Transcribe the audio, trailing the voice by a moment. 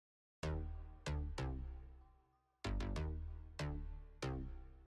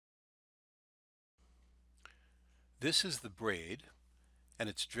This is the braid, and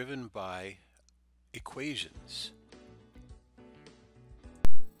it's driven by equations.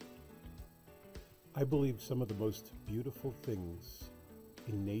 I believe some of the most beautiful things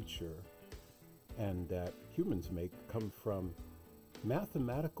in nature and that humans make come from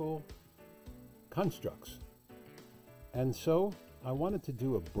mathematical constructs. And so I wanted to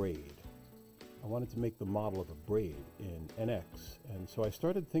do a braid. I wanted to make the model of a braid in NX. And so I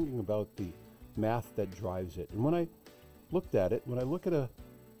started thinking about the math that drives it. And when I looked at it, when I look at a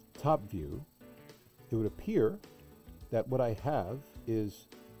top view, it would appear that what I have is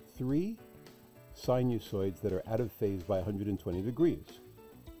three sinusoids that are out of phase by 120 degrees.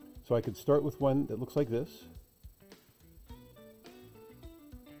 So I could start with one that looks like this.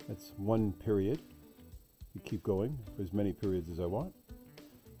 That's one period. You keep going for as many periods as I want.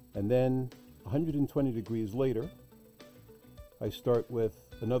 And then 120 degrees later, I start with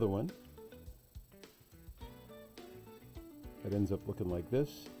another one that ends up looking like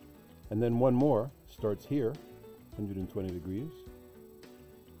this. And then one more starts here, 120 degrees.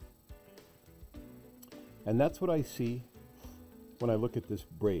 And that's what I see when I look at this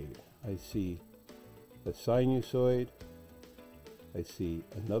braid. I see a sinusoid, I see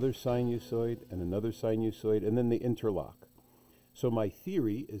another sinusoid and another sinusoid, and then they interlock. So my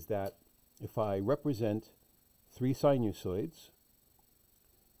theory is that if I represent three sinusoids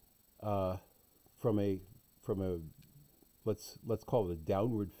from a let's call it a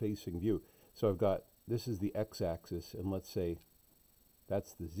downward facing view. So I've got, this is the x-axis, and let's say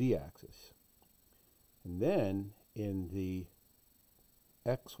that's the z-axis. And then in the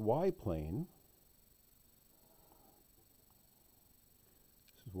xy plane,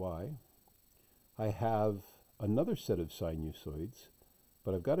 this is y, I have another set of sinusoids,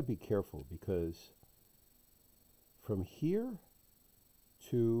 but I've got to be careful because from here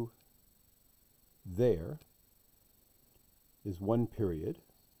to there is one period.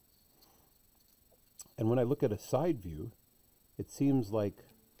 And when I look at a side view, it seems like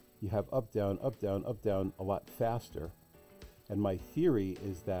you have up, down, up, down, up, down a lot faster. And my theory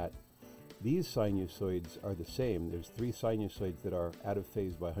is that these sinusoids are the same. There's three sinusoids that are out of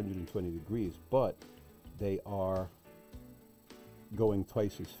phase by 120 degrees, but they are going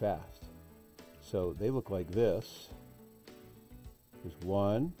twice as fast. So they look like this. There's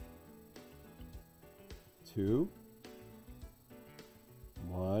one, two,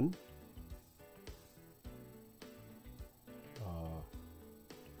 one,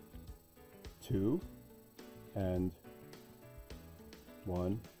 two, and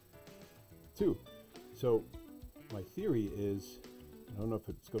one, two. So my theory is, I don't know if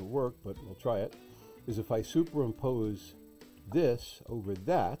it's going to work, but we'll try it, is if I superimpose this over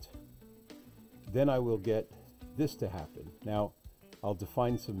that, then I will get this to happen. Now, I'll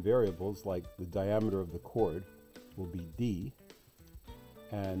define some variables like the diameter of the cord will be d,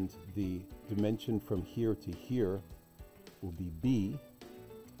 and the dimension from here to here will be b,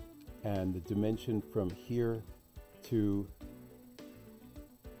 and the dimension from here to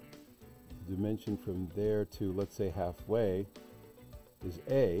the dimension from there to, let's say, halfway is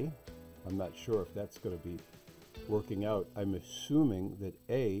a. I'm not sure if that's going to be working out. I'm assuming that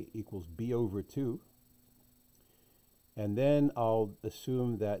a equals b over 2. And then I'll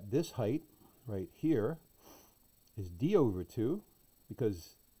assume that this height right here is d over 2,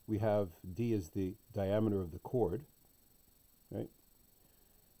 because we have d as the diameter of the cord, right?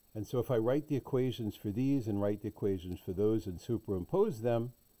 And so if I write the equations for these and write the equations for those and superimpose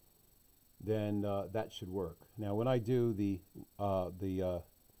them, then that should work. Now when I do this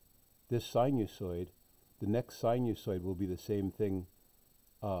sinusoid, the next sinusoid will be the same thing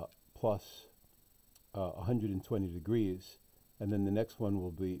plus 120 degrees, and then the next one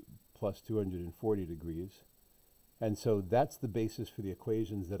will be plus 240 degrees. And so that's the basis for the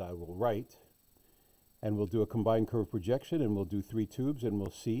equations that I will write. And we'll do a combined curve projection, and we'll do 3 tubes, and we'll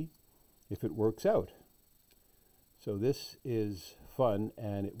see if it works out. So this is fun,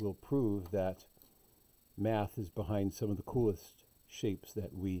 and it will prove that math is behind some of the coolest shapes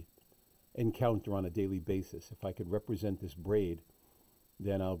that we encounter on a daily basis. If I could represent this braid,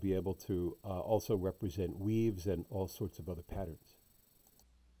 then I'll be able to also represent weaves and all sorts of other patterns.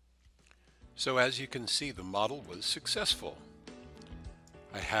 So as you can see, the model was successful.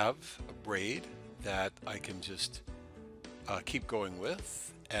 I have a braid that I can just keep going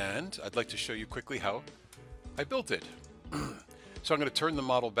with, and I'd like to show you quickly how I built it. So I'm going to turn the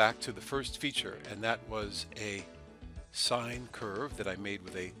model back to the first feature, and that was a sine curve that I made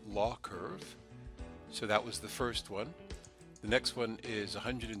with a law curve. So that was the first one. The next one is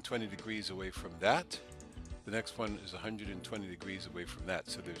 120 degrees away from that. The next one is 120 degrees away from that.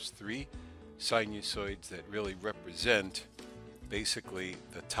 So there's three sinusoids that really represent basically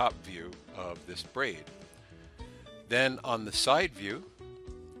the top view of this braid. Then on the side view,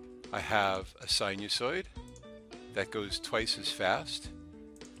 I have a sinusoid that goes twice as fast,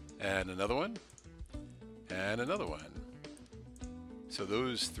 and another one, and another one. So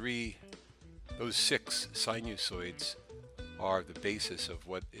those six sinusoids are the basis of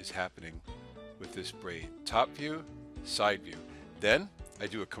what is happening with this braid. Top view, side view. Then I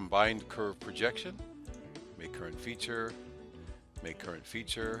do a combined curve projection, make current feature, make current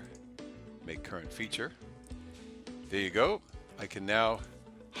feature, make current feature. There you go. I can now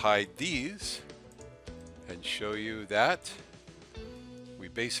hide these and show you that we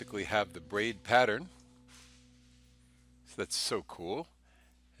basically have the braid pattern. So that's so cool.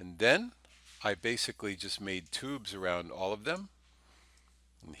 And then I basically just made tubes around all of them,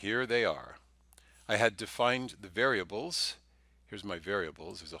 and here they are. I had defined the variables. Here's my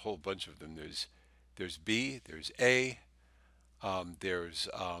variables. There's a whole bunch of them. There's B, there's A, there's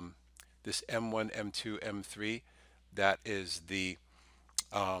this M1, M2, M3. That is the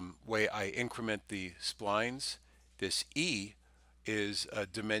way I increment the splines. This E is a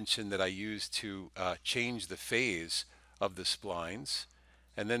dimension that I use to change the phase of the splines.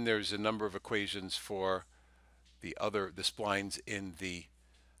 And then there's a number of equations for the splines in the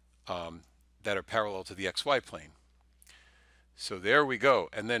that are parallel to the XY plane. So there we go.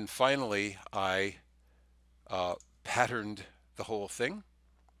 And then finally I patterned the whole thing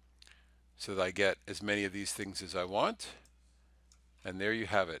so that I get as many of these things as I want. And there you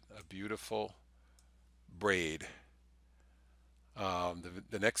have it, a beautiful braid.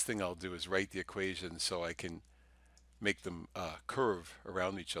 The next thing I'll do is write the equations so I can make them curve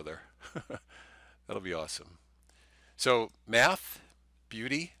around each other. That'll be awesome. So math,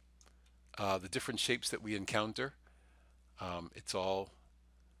 beauty, the different shapes that we encounter, it's all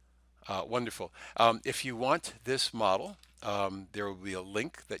wonderful. If you want this model, there will be a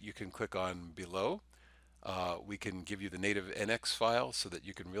link that you can click on below. We can give you the native NX file so that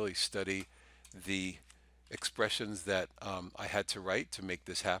you can really study the expressions that I had to write to make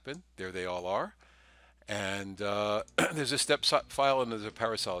this happen. There they all are. And there's a step file and there's a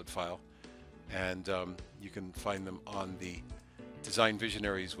Parasolid file. And you can find them on the Design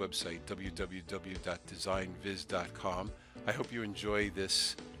Visionaries website, www.designviz.com. I hope you enjoy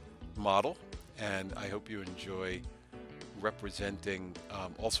this model, and I hope you enjoy representing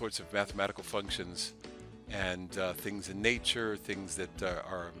all sorts of mathematical functions and things in nature, things that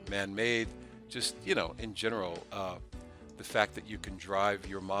are man-made, just, you know, in general, the fact that you can drive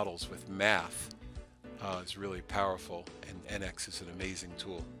your models with math is really powerful, and NX is an amazing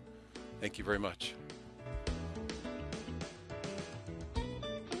tool. Thank you very much.